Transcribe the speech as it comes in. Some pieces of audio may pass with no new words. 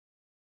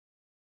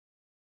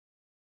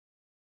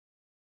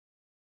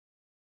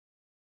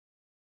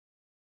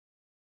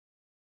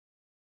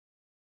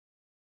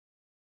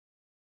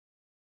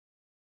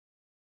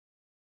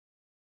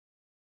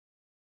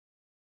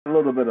a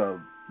little bit of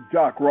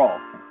Jock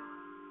Ross.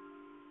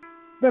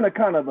 Been a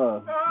kind of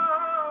a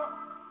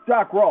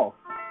Jock Ross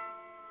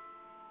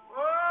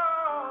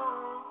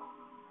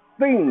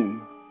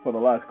theme for the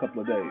last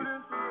couple of days.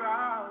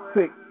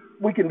 See,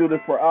 we can do this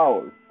for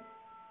hours.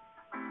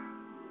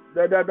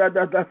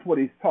 That's what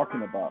he's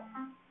talking about.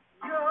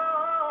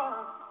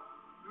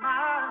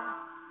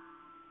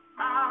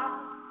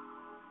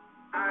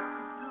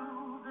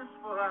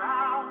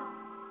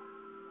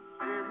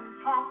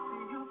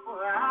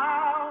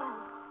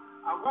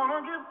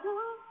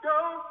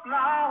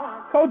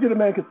 Told you the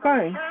man could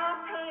sing.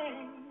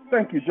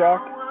 Thank you,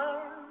 Jock.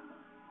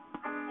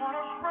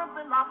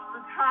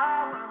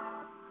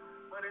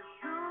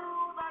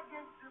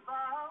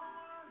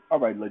 All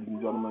right, ladies and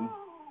gentlemen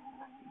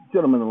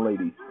and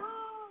ladies,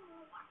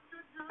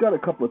 got a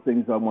couple of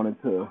things I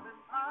wanted to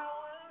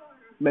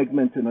make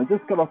mention. I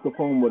just got off the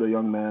phone with a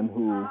young man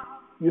who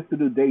used to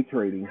do day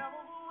trading,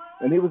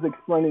 and he was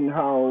explaining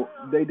how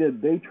they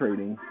did day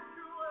trading,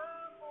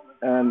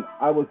 and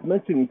I was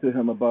mentioning to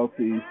him about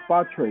the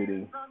spot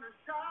trading.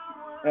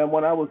 And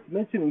when I was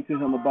mentioning to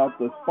him about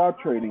the spot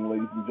trading,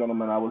 ladies and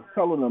gentlemen, I was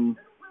telling him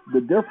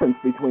the difference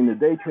between the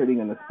day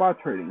trading and the spot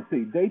trading.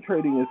 See, day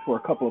trading is for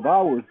a couple of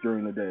hours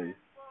during the day.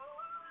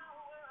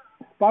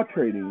 Spot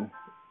trading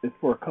is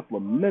for a couple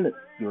of minutes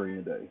during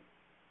the day.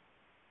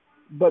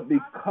 But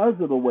because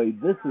of the way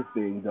this is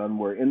being done,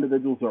 where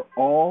individuals are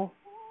all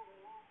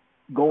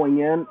going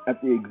in at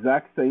the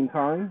exact same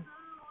time,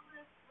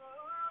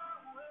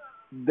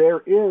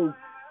 there is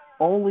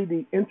only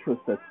the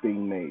interest that's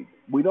being made.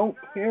 We don't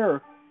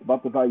care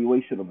about the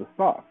valuation of the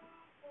stock.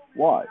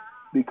 Why?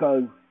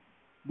 Because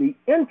the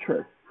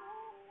interest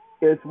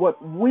is what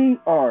we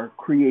are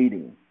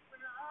creating.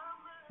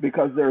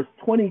 Because there's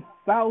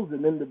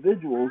 20,000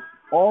 individuals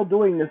all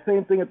doing the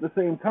same thing at the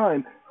same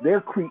time.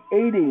 They're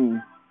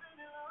creating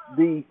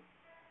the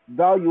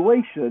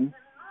valuation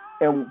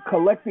and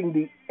collecting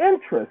the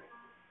interest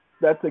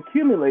that's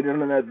accumulated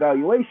in that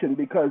valuation,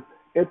 because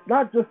it's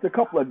not just a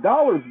couple of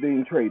dollars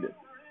being traded.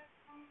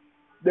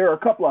 There are a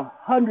couple of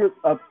hundreds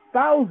of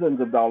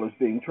thousands of dollars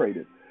being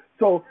traded.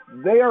 So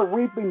they are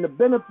reaping the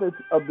benefits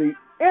of the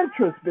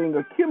interest being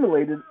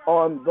accumulated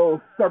on those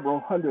several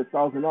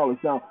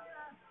 $100,000. Now,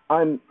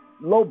 I'm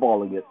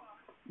lowballing it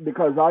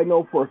because I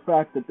know for a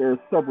fact that there's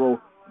several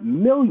 $1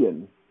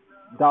 million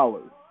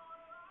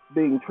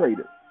being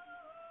traded.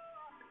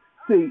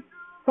 See,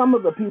 some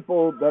of the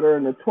people that are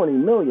in the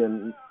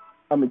 20,000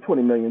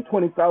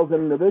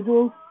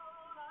 individuals,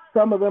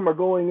 some of them are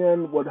going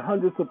in with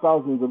hundreds of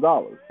thousands of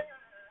dollars,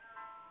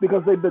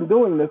 because they've been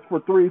doing this for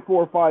 3,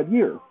 4, 5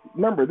 years.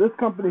 Remember, this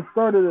company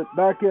started it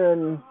back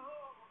in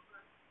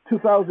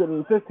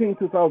 2015,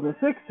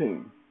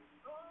 2016.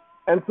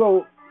 And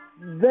so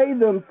they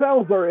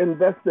themselves are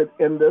invested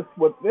in this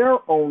with their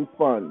own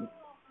funds.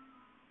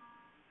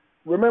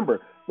 Remember,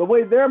 the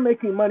way they're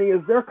making money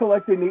is they're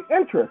collecting the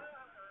interest.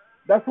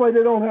 That's why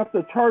they don't have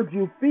to charge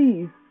you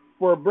fees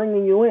for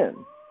bringing you in.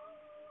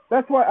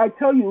 That's why I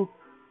tell you,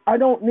 I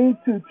don't need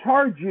to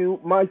charge you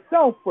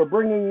myself for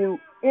bringing you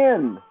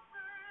in.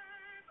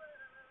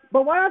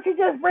 But why don't you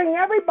just bring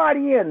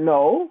everybody in?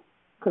 No,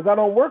 because I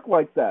don't work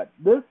like that.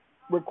 This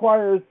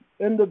requires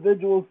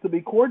individuals to be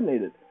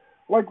coordinated.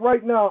 Like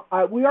right now,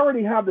 we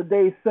already have the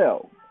day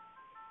sale.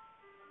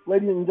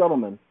 Ladies and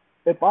gentlemen,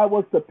 if I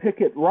was to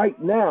pick it right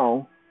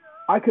now,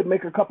 I could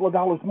make a couple of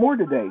dollars more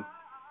today.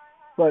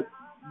 But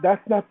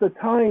that's not the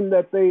time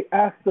that they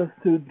asked us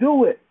to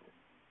do it.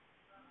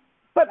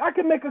 But I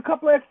could make a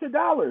couple of extra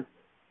dollars.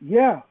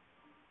 Yeah,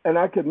 and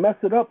I could mess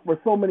it up for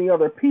so many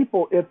other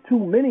people if too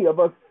many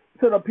of us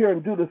sit up here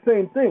and do the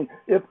same thing.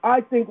 If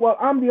I think, well,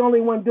 I'm the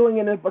only one doing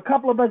it, and if a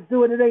couple of us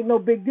do it, it ain't no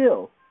big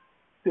deal.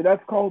 See,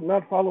 that's called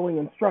not following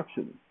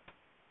instructions.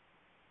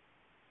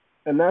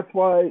 And that's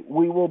why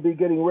we will be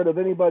getting rid of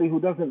anybody who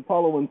doesn't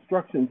follow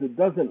instructions. It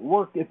doesn't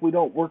work if we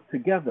don't work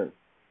together.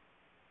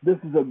 This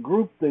is a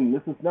group thing.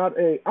 This is not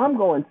I'm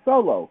going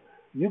solo.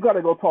 You got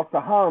to go talk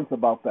to Hans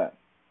about that.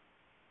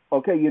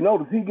 Okay, you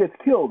notice he gets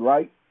killed,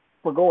 right,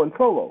 for going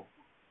solo.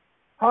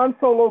 Han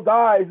Solo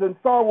dies in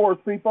Star Wars,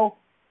 people.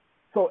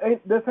 So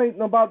this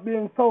ain't about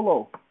being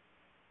solo.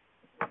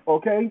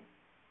 Okay?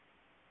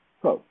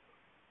 So,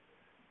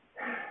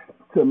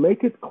 to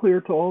make it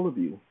clear to all of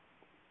you,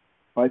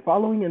 by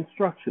following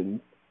instructions,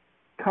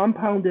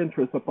 compound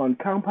interest upon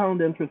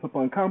compound interest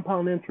upon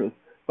compound interest,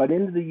 by the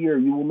end of the year,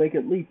 you will make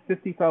at least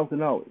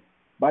 $50,000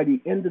 by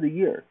the end of the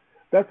year.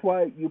 That's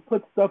why you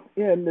put stuff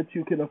in that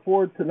you can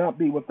afford to not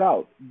be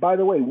without. By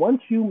the way,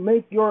 once you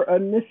make your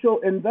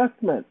initial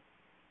investment,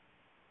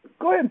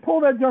 go ahead and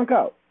pull that junk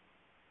out.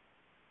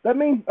 That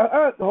means,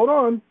 hold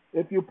on,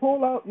 if you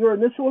pull out your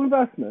initial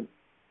investment,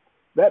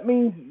 that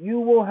means you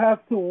will have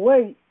to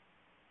wait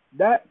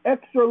that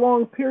extra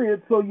long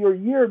period so your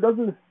year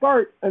doesn't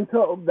start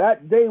until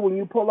that day when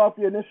you pull out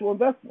the initial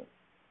investment.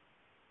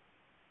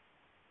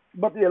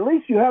 But at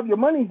least you have your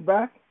monies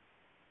back,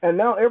 and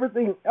now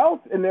everything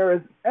else in there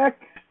is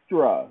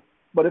extra.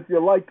 But if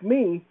you're like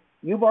me,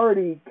 you've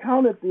already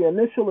counted the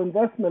initial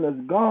investment as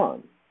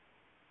gone.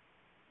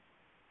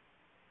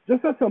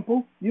 Just as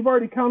simple. You've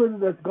already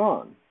counted it as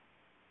gone.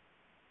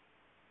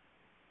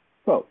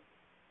 So,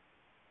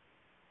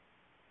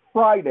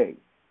 Friday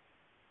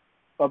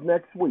of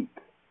next week.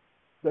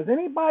 Does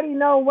anybody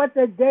know what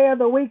the day of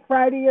the week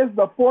Friday is?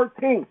 The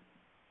 14th.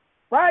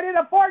 Friday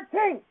the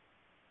 14th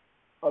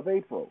of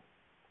April.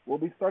 We'll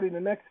be starting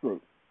the next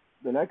group.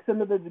 The next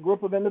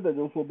group of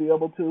individuals will be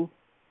able to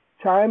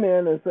chime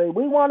in and say,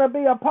 we want to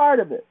be a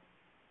part of it.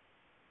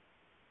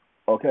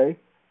 Okay?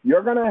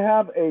 You're going to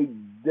have a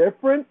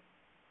different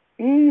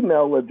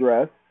email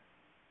address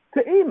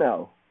to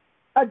email.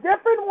 A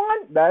different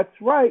one?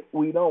 That's right.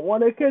 We don't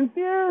want to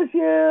confuse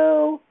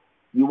you.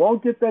 You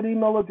won't get that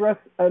email address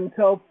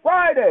until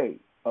Friday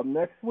of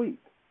next week.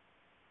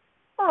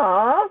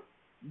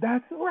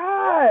 That's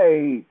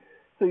right.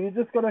 So you're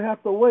just going to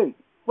have to wait.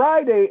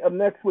 Friday of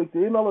next week,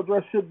 the email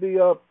address should be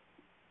up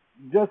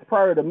just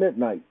prior to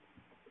midnight,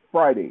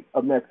 Friday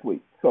of next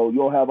week. So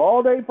you'll have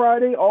all day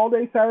Friday, all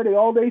day Saturday,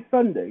 all day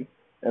Sunday,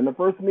 and the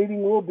first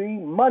meeting will be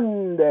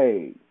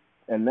Monday.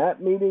 And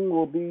that meeting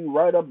will be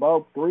right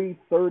about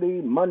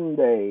 3:30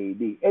 Monday,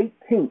 the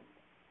 18th.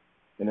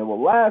 And it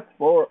will last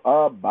for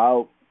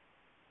about,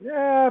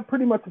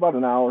 pretty much about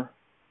an hour.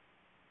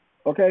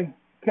 Okay?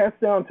 Can't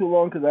stay on too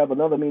long because I have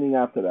another meeting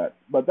after that.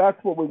 But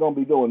that's what we're going to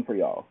be doing for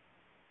y'all.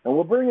 And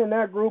we'll bring in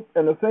that group,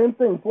 and the same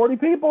thing, 40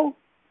 people,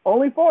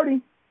 only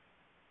 40.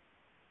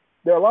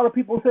 There are a lot of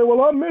people who say,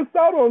 well, I missed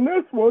out on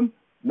this one.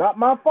 Not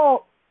my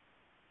fault.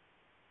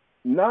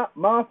 Not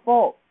my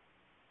fault.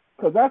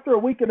 Because after a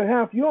week and a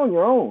half, you're on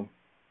your own.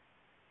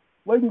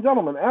 Ladies and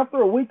gentlemen, after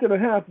a week and a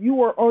half,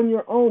 you are on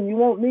your own. You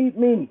won't need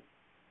me.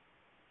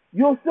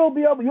 You'll still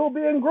be able, you'll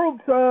be in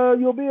groups.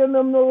 You'll be in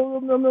them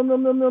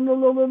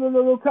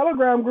little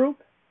Telegram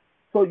groups.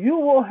 So you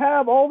will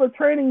have all the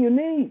training you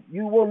need.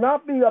 You will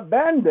not be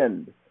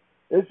abandoned.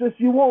 It's just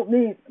you won't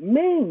need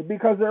me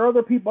because there are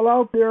other people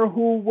out there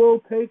who will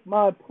take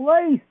my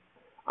place.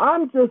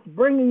 I'm just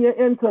bringing you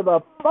into the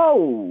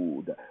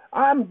fold.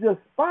 I'm just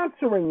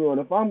sponsoring you.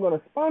 And if I'm going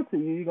to sponsor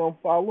you, you're going to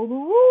follow the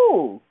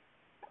rules.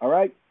 All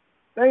right?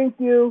 Thank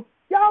you.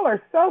 Y'all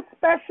are so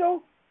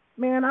special.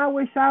 Man, I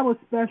wish I was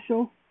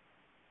special.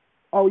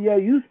 Oh, yeah,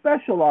 you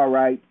special, all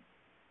right.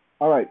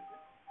 All right.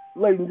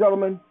 Ladies and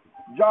gentlemen,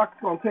 Jock's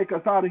going to take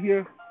us out of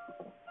here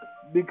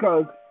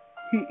because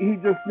he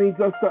just needs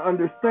us to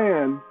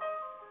understand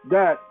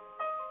that,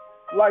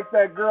 like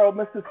that girl,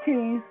 Mrs.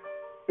 Keys,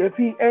 if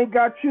he ain't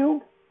got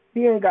you,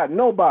 he ain't got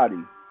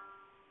nobody.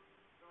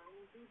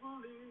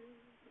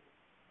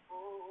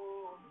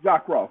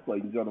 Jock Ross,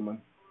 ladies and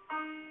gentlemen.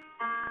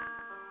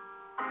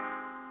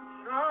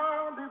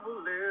 Some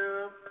people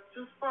live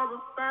just for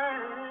the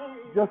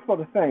fame. Just for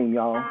the fame,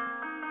 y'all.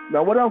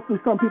 Now, what else do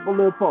some people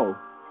live for?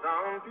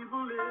 Some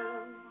people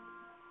live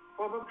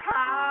for the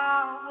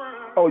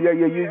power. Oh, yeah,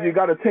 you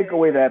got to take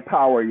away that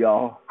power,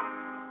 y'all.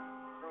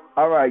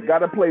 All right, got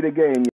to play the game.